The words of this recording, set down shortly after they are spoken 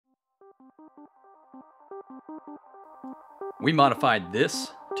We modified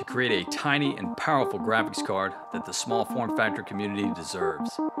this to create a tiny and powerful graphics card that the small form factor community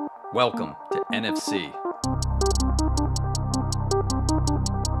deserves. Welcome to NFC.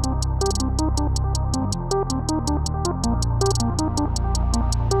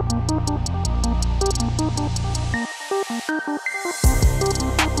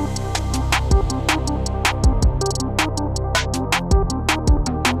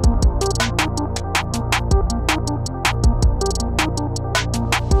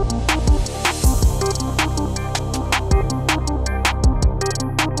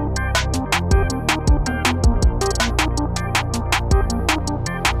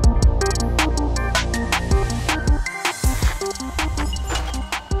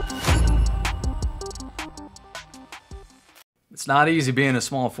 It's not easy being a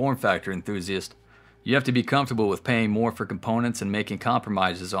small form factor enthusiast. You have to be comfortable with paying more for components and making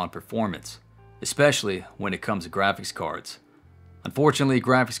compromises on performance, especially when it comes to graphics cards. Unfortunately,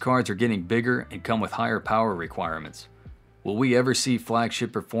 graphics cards are getting bigger and come with higher power requirements. Will we ever see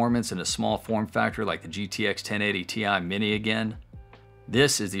flagship performance in a small form factor like the GTX 1080 Ti Mini again?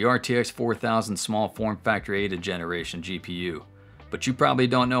 This is the RTX 4000 small form factor 8th generation GPU, but you probably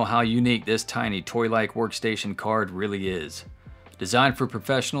don't know how unique this tiny toy-like workstation card really is. Designed for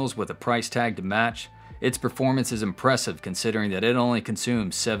professionals with a price tag to match, its performance is impressive considering that it only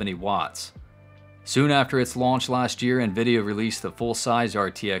consumes 70 watts. Soon after its launch last year, Nvidia released the full-size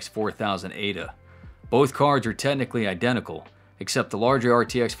RTX 4000 EVGA. Both cards are technically identical, except the larger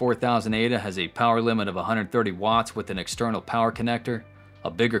RTX 4000 EVGA has a power limit of 130 watts with an external power connector,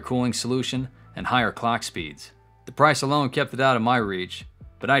 a bigger cooling solution, and higher clock speeds. The price alone kept it out of my reach,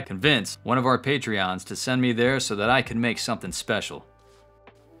 but I convinced one of our Patreons to send me there so that I could make something special.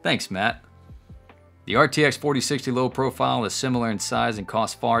 Thanks, Matt. The RTX 4060 low profile is similar in size and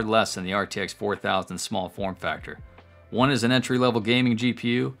costs far less than the RTX 4000 small form factor. One is an entry-level gaming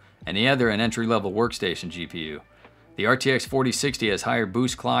GPU, and the other an entry-level workstation GPU. The RTX 4060 has higher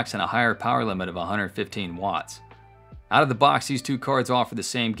boost clocks and a higher power limit of 115 watts. Out of the box, these two cards offer the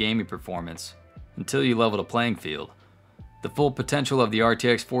same gaming performance, until you level the playing field. The full potential of the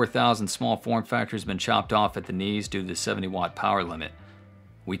RTX 4000 small form factor has been chopped off at the knees due to the 70 watt power limit.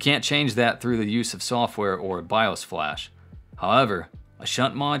 We can't change that through the use of software or a BIOS flash. However, a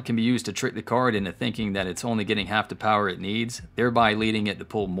shunt mod can be used to trick the card into thinking that it's only getting half the power it needs, thereby leading it to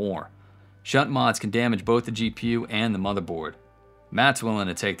pull more. Shunt mods can damage both the GPU and the motherboard. Matt's willing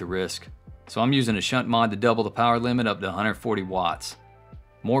to take the risk, so I'm using a shunt mod to double the power limit up to 140 watts.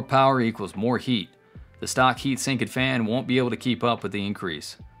 More power equals more heat. The stock heat-sinked fan won't be able to keep up with the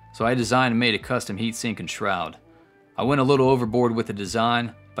increase, so I designed and made a custom heat-sink and shroud. I went a little overboard with the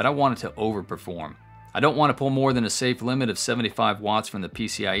design, but I wanted to overperform. I don't want to pull more than a safe limit of 75 watts from the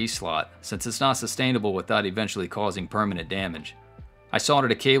PCIe slot, since it's not sustainable without eventually causing permanent damage. I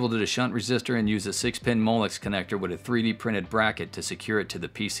soldered a cable to the shunt resistor and used a 6-pin Molex connector with a 3D printed bracket to secure it to the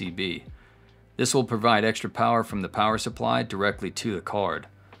PCB. This will provide extra power from the power supply directly to the card.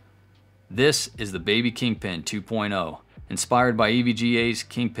 This is the Baby Kingpin 2.0, inspired by EVGA's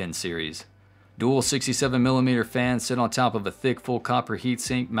Kingpin series. Dual 67mm fans sit on top of a thick full copper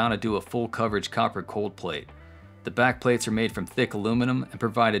heatsink mounted to a full coverage copper cold plate. The back plates are made from thick aluminum and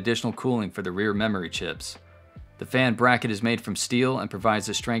provide additional cooling for the rear memory chips. The fan bracket is made from steel and provides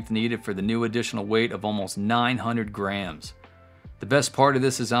the strength needed for the new additional weight of almost 900 grams. The best part of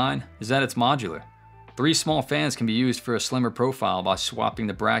this design is that it's modular. 3 small fans can be used for a slimmer profile by swapping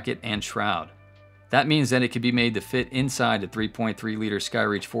the bracket and shroud. That means that it can be made to fit inside the 3.3 liter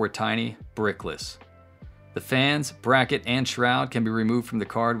Skyreach 4 Tiny, brickless. The fans, bracket, and shroud can be removed from the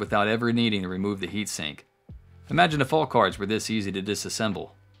card without ever needing to remove the heatsink. Imagine if all cards were this easy to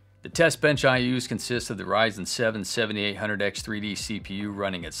disassemble. The test bench I use consists of the Ryzen 7 7800X3D CPU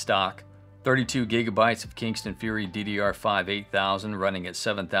running at stock, 32 GB of Kingston Fury DDR5 8000 running at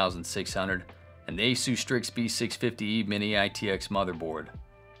 7600, and the Asus Strix B650E Mini ITX motherboard.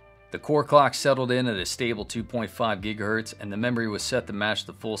 The core clock settled in at a stable 2.5 GHz, and the memory was set to match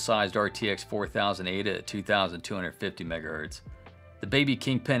the full-sized RTX 4000 EVGA at 2250 MHz. The Baby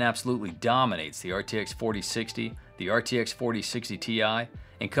Kingpin absolutely dominates the RTX 4060, the RTX 4060 Ti,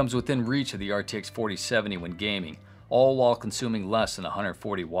 and comes within reach of the RTX 4070 when gaming, all while consuming less than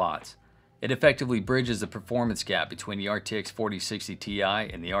 140 watts. It effectively bridges the performance gap between the RTX 4060 Ti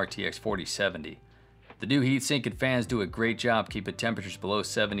and the RTX 4070. The new heatsink and fans do a great job keeping temperatures below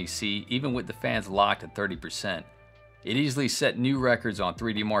 70 C even with the fans locked at 30%. It easily set new records on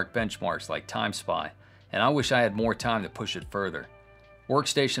 3D Mark benchmarks like TimeSpy, and I wish I had more time to push it further.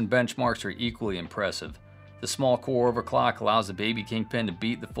 Workstation benchmarks are equally impressive. The small core overclock allows the baby Kingpin to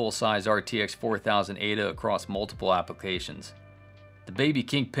beat the full-size RTX 4000 Ada across multiple applications. The baby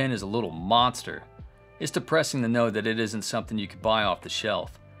Kingpin is a little monster. It's depressing to know that it isn't something you could buy off the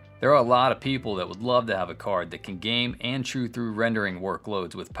shelf. There are a lot of people that would love to have a card that can game and chew through rendering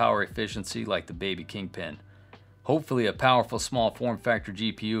workloads with power efficiency like the baby Kingpin. Hopefully a powerful small form factor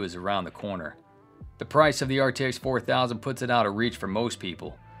GPU is around the corner. The price of the RTX 4000 puts it out of reach for most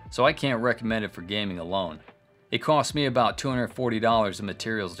people, so I can't recommend it for gaming alone. It cost me about $240 in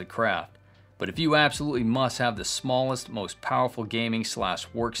materials to craft, but if you absolutely must have the smallest, most powerful gaming /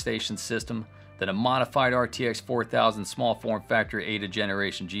 workstation system, then a modified RTX 4000 small form factor Ada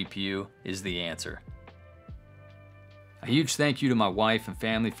generation GPU is the answer. A huge thank you to my wife and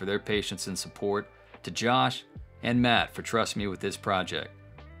family for their patience and support, to Josh and Matt for trusting me with this project.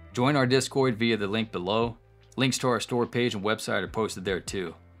 Join our Discord via the link below. Links to our store page and website are posted there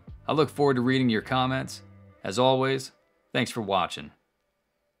too. I look forward to reading your comments. As always, thanks for watching.